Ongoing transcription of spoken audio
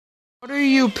What are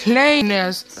you playing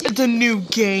as? It's a new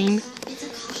game.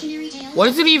 What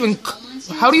is it even?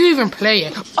 How do you even play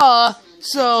it?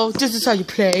 So this is how you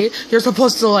play it. You're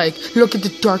supposed to like look at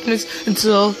the darkness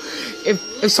until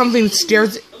if something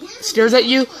stares at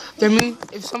you, that means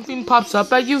if something pops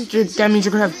up at you, that means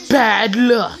you're gonna have bad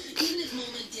luck.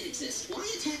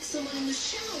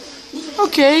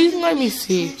 Okay, let me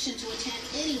see.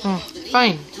 Oh,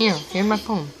 fine. Here's my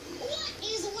phone.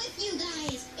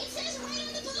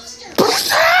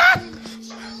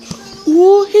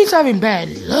 Ooh, he's having bad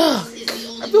luck.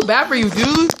 I feel bad for you,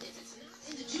 dude.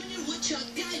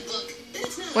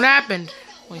 What happened?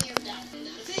 Wait.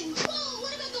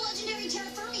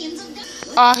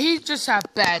 He just had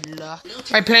bad luck.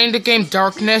 By playing the game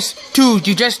Darkness. Dude,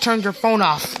 you just turned your phone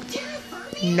off.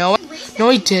 No,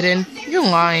 he didn't. You're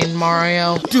lying,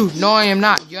 Mario. Dude, no, I am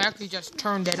not. You actually just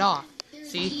turned it off.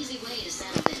 See?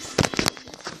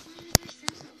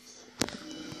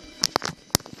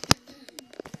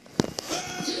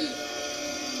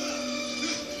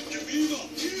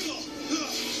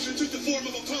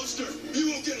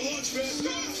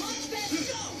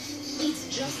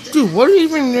 Dude, what are you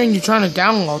trying to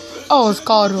download? Oh, it's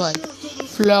called like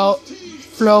Flow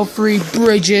Free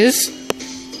Bridges.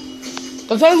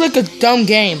 That sounds like a dumb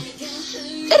game.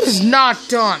 It is not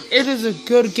dumb. It is a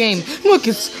good game. Look,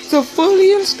 it's so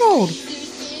fully installed.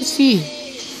 Let's see.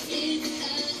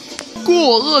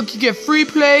 Cool. Look, you get free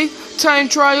play, time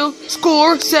trial,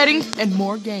 score, settings, and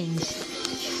more games.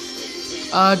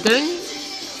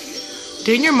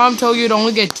 Didn't your mom tell you to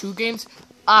only get 2 games?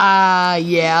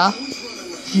 Yeah.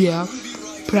 Yeah,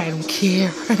 but I don't care.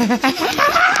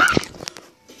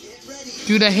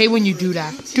 Dude, I hate when you do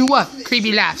that. Do what?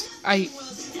 Creepy laughs. Fine.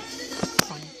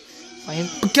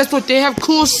 But guess what? They have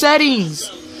cool settings.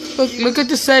 Look at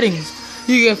the settings.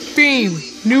 You get theme,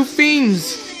 new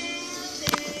themes.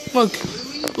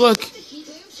 Look.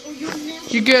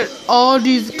 You get all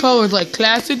these colors like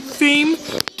classic theme,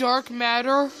 dark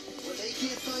matter,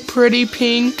 pretty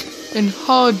pink, and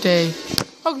holiday.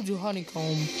 I could do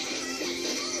honeycomb.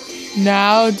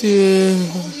 Now do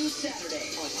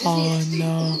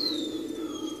Hana.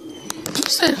 You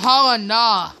said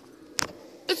Hana.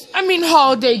 I mean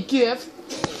holiday gift.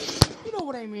 You know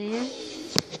what I mean.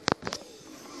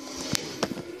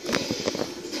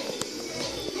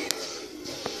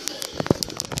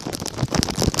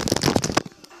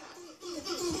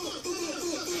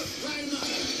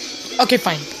 Okay,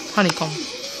 fine. Honeycomb.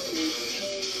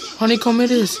 Honeycomb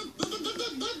it is.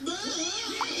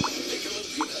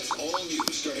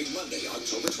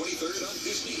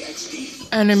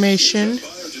 Animation,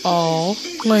 all,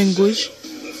 language.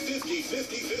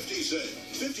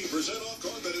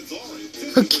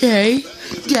 Okay,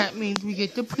 that means we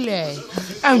get to play.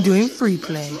 I'm doing free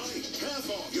play.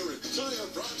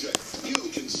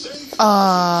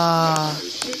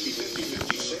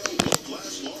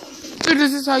 So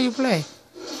this is how you play.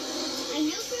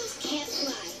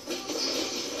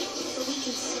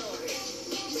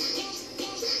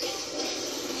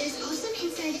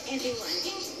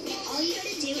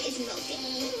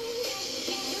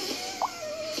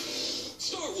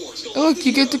 Look,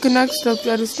 you get to connect stuff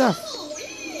to other stuff.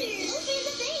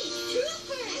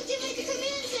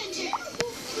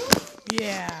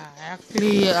 Yeah,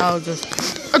 actually, I'll just...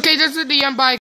 Okay, that's the end. Bye.